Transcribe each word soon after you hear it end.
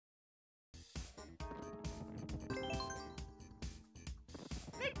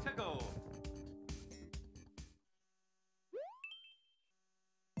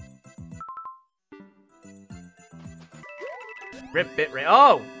Rip bit rate.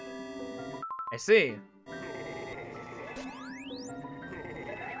 Oh! I see.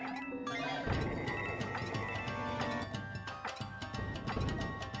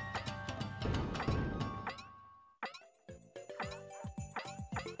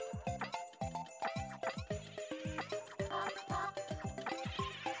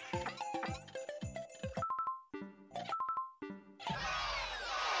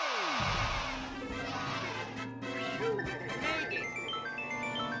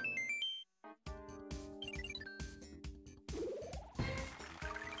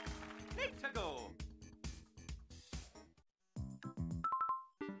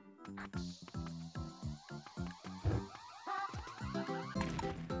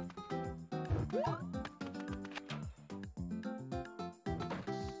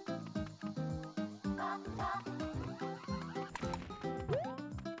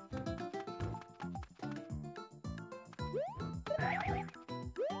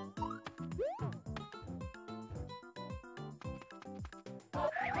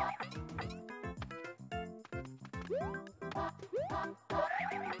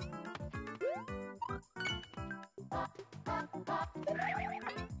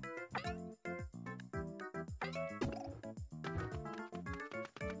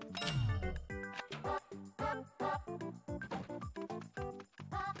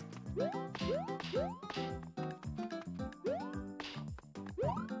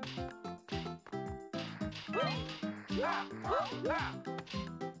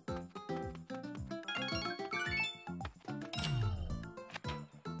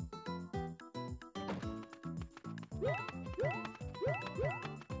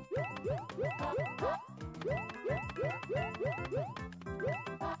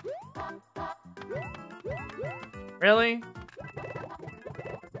 Really?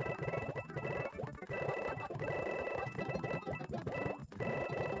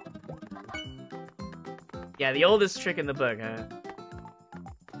 Yeah, the oldest trick in the book, huh?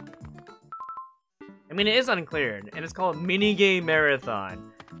 I mean, it is uncleared, and it's called Minigame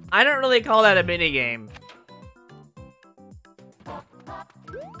Marathon. I don't really call that a minigame.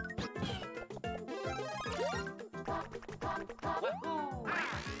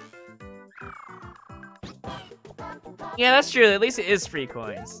 Yeah, that's true. At least it is free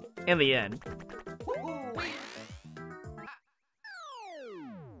coins. In the end.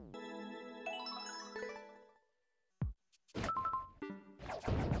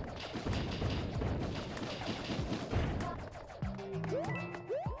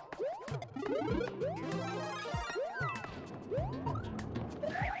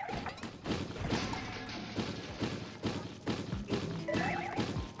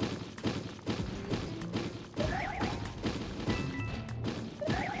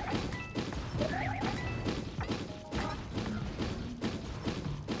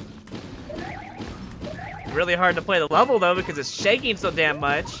 Really hard to play the level though because it's shaking so damn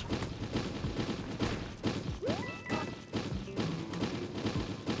much.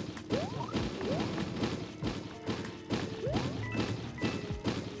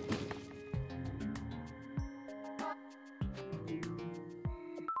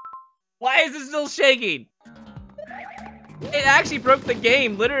 Why is it still shaking? It actually broke the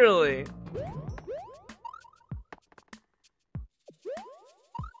game, literally.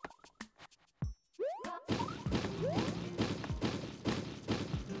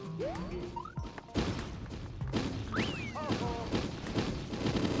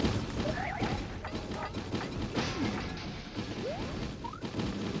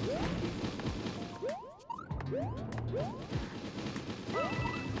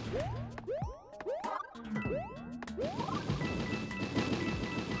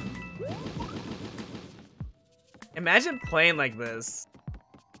 Imagine playing like this.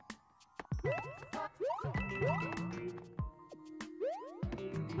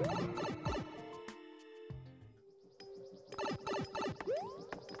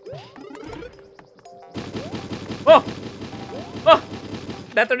 Oh! Oh!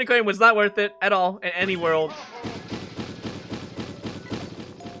 That 30 coin was not worth it at all in any world.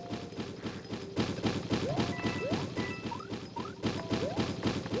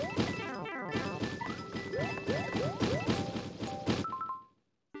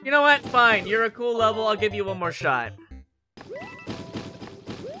 You know what? Fine. You're a cool level. I'll give you one more shot.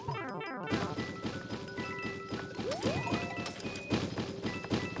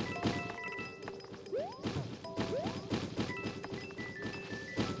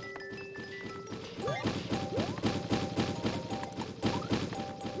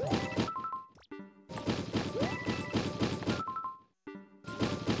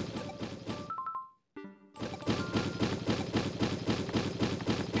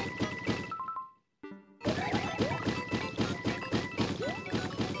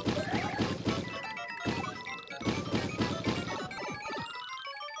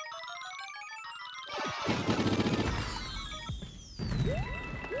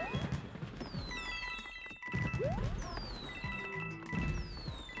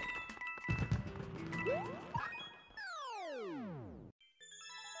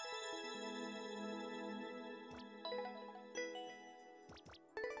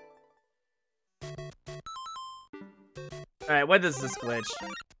 Alright, what is this glitch?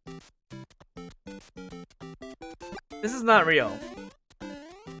 This is not real.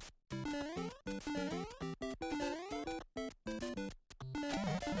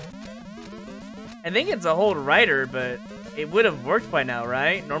 I think it's a hold rider, but it would have worked by now,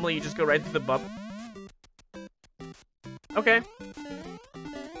 right? Normally you just go right through the bump. Okay.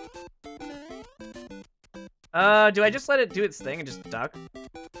 Do I just let it do its thing and just duck?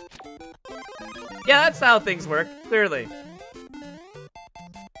 Yeah, that's how things work, clearly.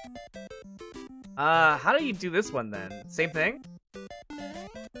 How do you do this one then? Same thing?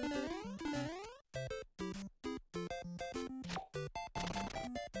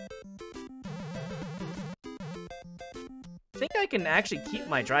 I think I can actually keep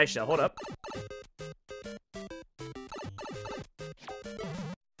my dry shell. Hold up.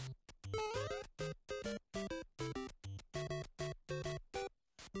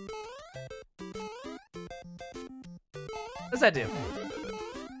 What does that do?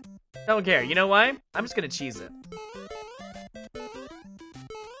 Don't care. You know why? I'm just gonna cheese it.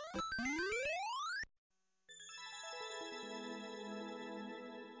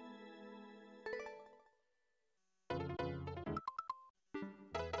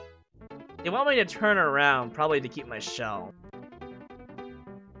 They want me to turn around, probably to keep my shell.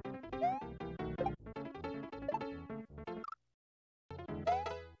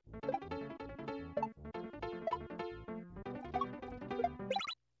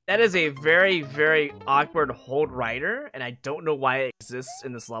 That is a very, very awkward hold rider, and I don't know why it exists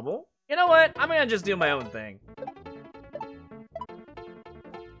in this level. You know what? I'm gonna just do my own thing.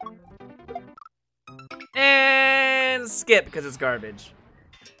 And skip, because it's garbage.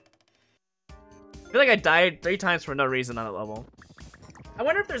 I feel like I died 3 times for no reason on that level. I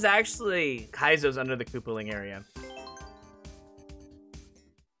wonder if there's actually Kaizos under the Koopaling area.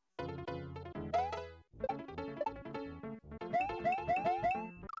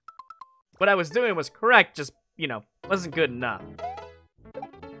 What I was doing was correct, just, you know, wasn't good enough.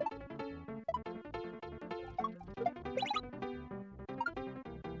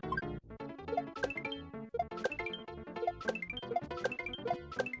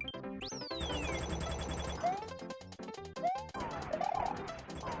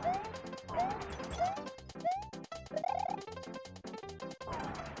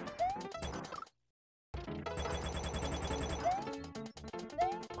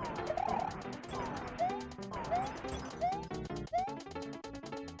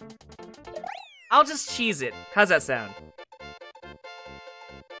 I'll just cheese it. How's that sound?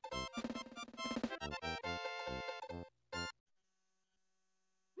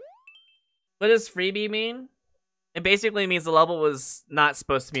 What does freebie mean? It basically means the level was not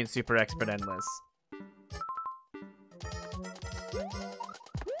supposed to be in Super Expert Endless.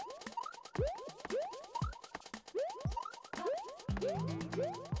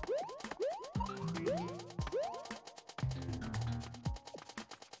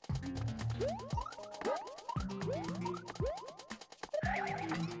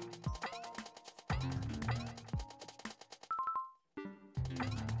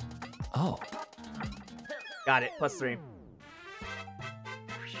 Oh. Got it. +3.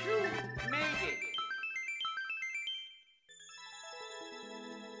 Made it.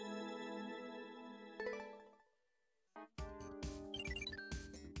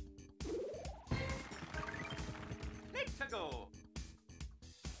 Let's go.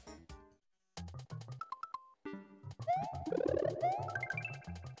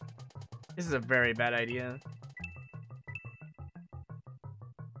 This is a very bad idea.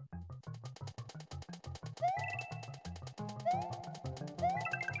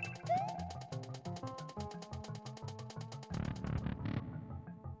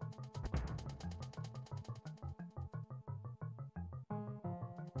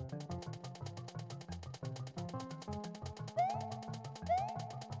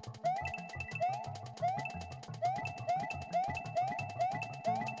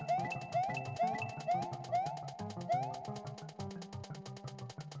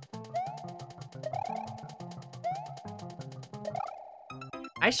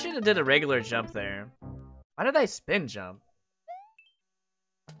 I should have did a regular jump there. Why did I spin jump?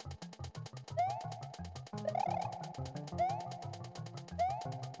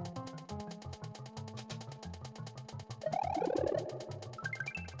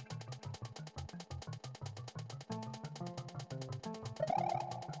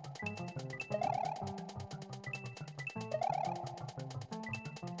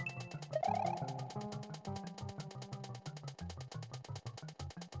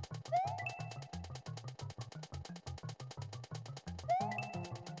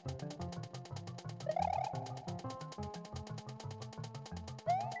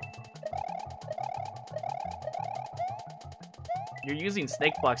 You're using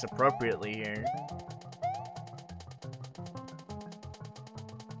snake blocks appropriately here.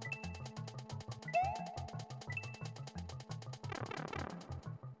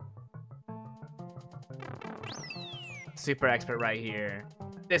 Super expert right here.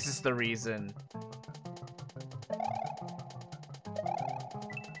 This is the reason.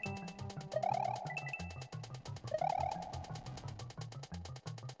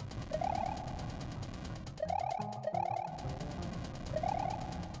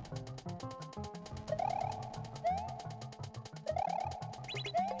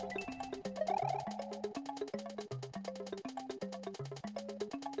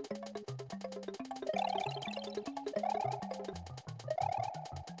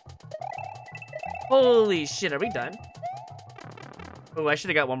 Holy shit, are we done? Oh, I should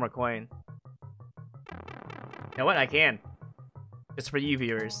have got one more coin. You know what? I can. Just for you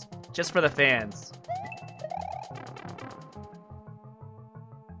viewers. Just for the fans.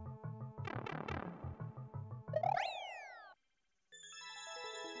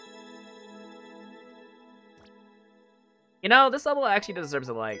 You know, this level actually deserves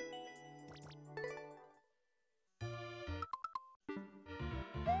a like.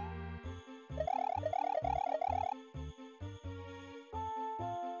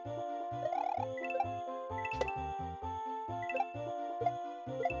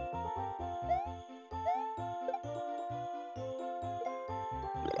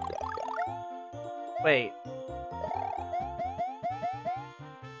 Wait.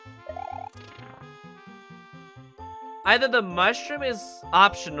 Either the mushroom is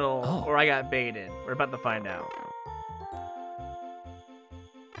optional or I got baited. We're about to find out.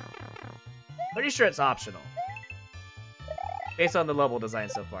 Pretty sure it's optional. Based on the level design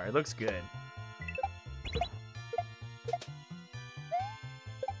so far. It looks good.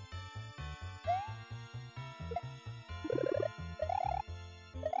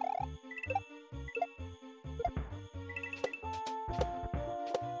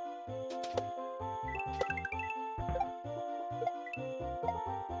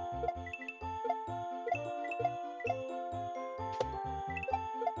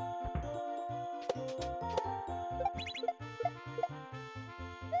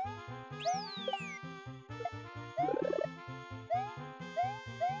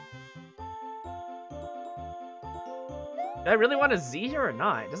 Do I really want a Z here or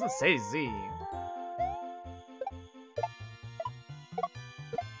not? It doesn't say Z.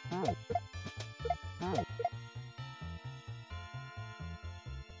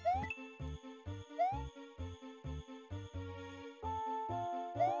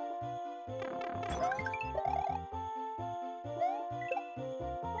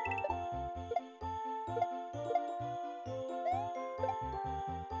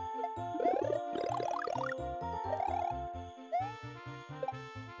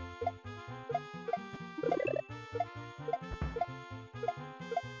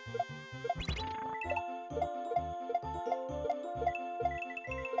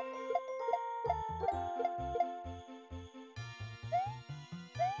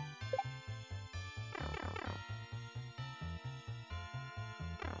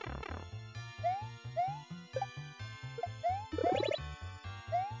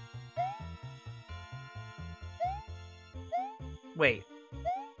 Wait.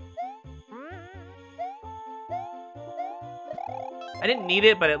 I didn't need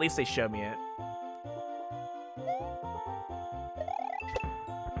it, but at least they showed me it.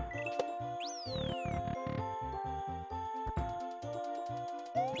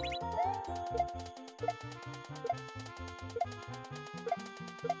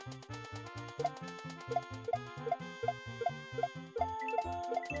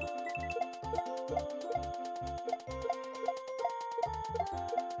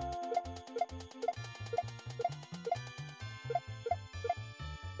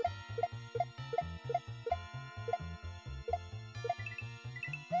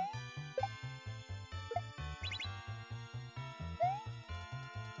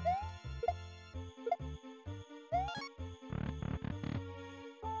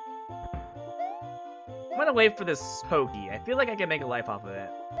 I'm gonna wait for this Pokey. I feel like I can make a life off of it.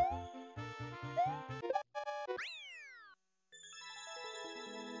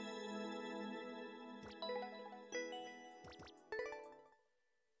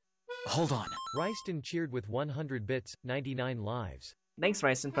 Hold on. Ryston cheered with 100 bits, 99 lives. Thanks,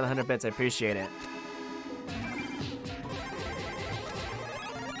 Ryson, for the 100 bits. I appreciate it.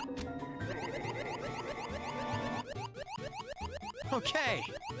 Okay.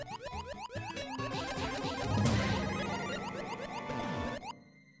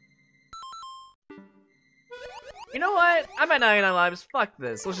 You know what? I'm at 99 lives. Fuck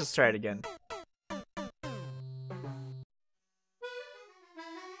this. Let's just try it again.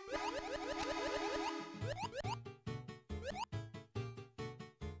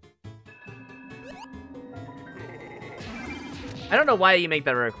 I don't know why you make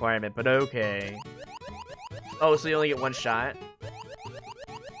that a requirement, but okay. Oh, so you only get one shot?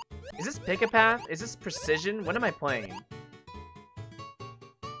 Is this pick a path? Is this precision? What am I playing?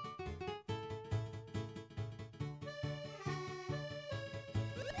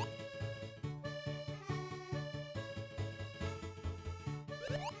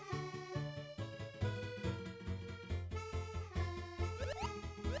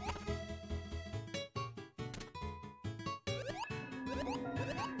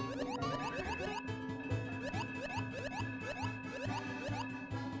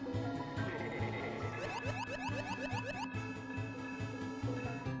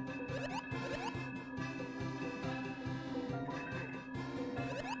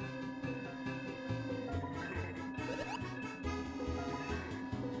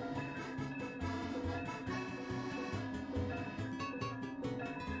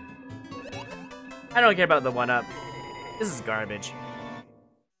 I don't care about the 1-up. This is garbage.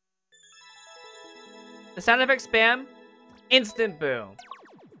 The sound effect spam? Instant boo.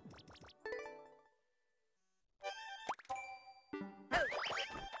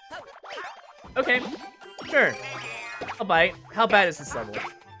 Okay, sure. I'll bite. How bad is this level?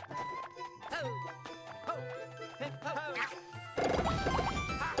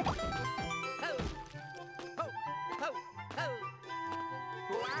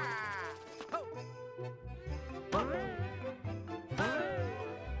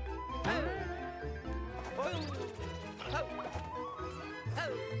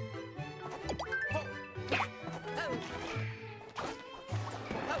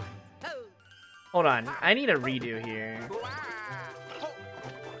 Hold on, I need a redo here.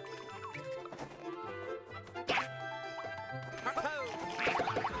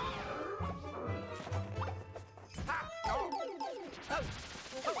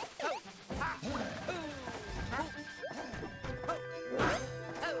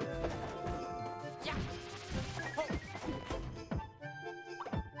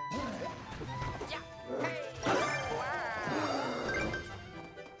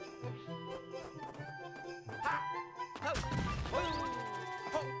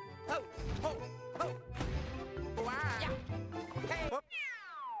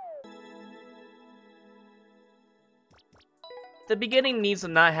 The beginning needs to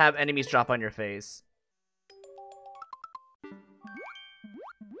not have enemies drop on your face.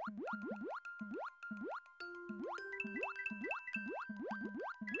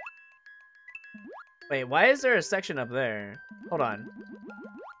 Wait, why is there a section up there? Hold on.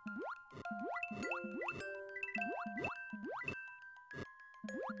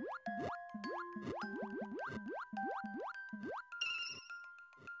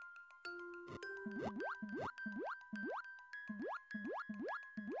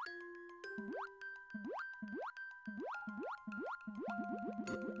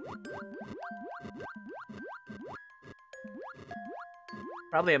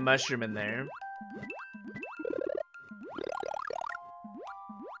 Probably a mushroom in there.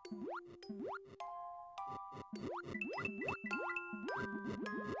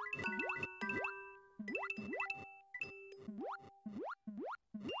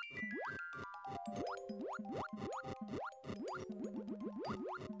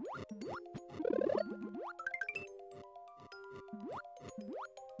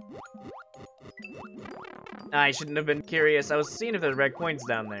 I shouldn't have been curious. I was seeing if there's red coins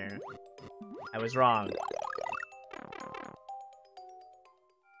down there. I was wrong.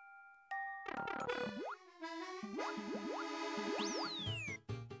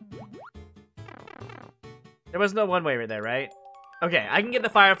 There was no one way right there, right? Okay, I can get the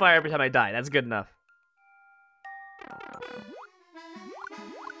fire every time I die. That's good enough.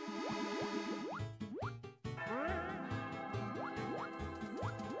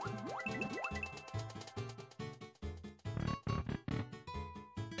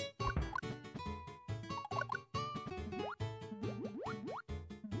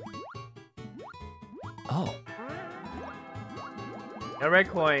 Oh. No red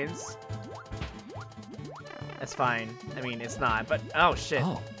coins. That's fine. I mean, it's not, but oh shit.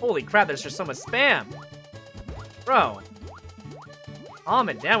 Oh. Holy crap, there's just so much spam. Bro. Calm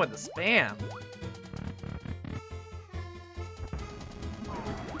it down with the spam.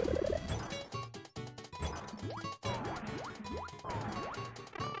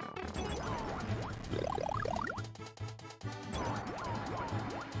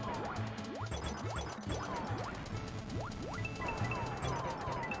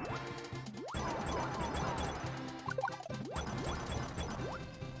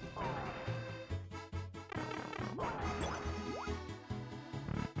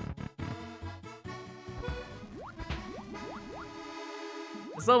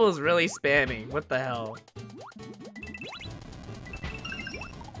 This level is really spammy. What the hell?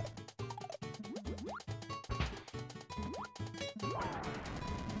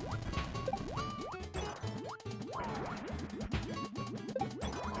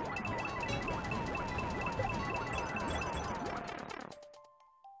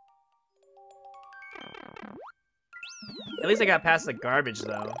 At least I got past the garbage,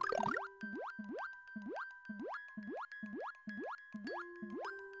 though.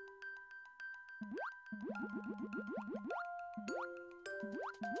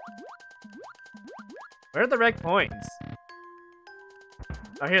 Where are the red coins?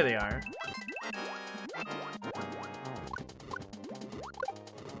 Oh, here they are.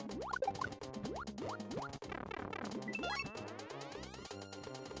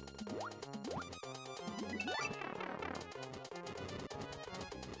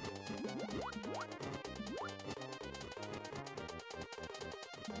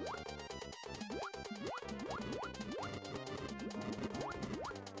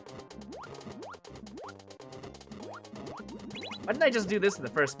 Why didn't I just do this in the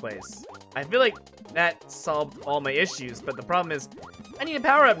first place? I feel like that solved all my issues, but the problem is, I need a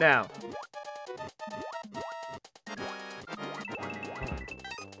power-up now.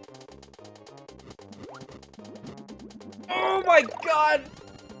 Oh my god!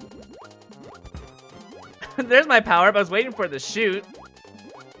 There's my power-up. I was waiting for it to shoot.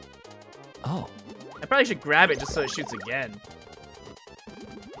 Oh. I probably should grab it just so it shoots again.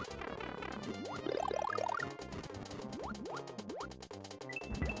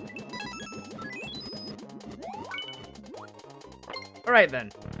 Alright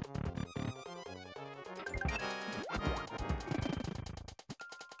then.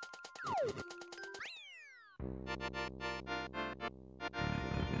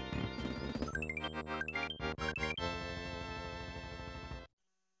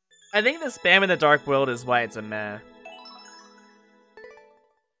 I think the spam in the Dark World is why it's a meh.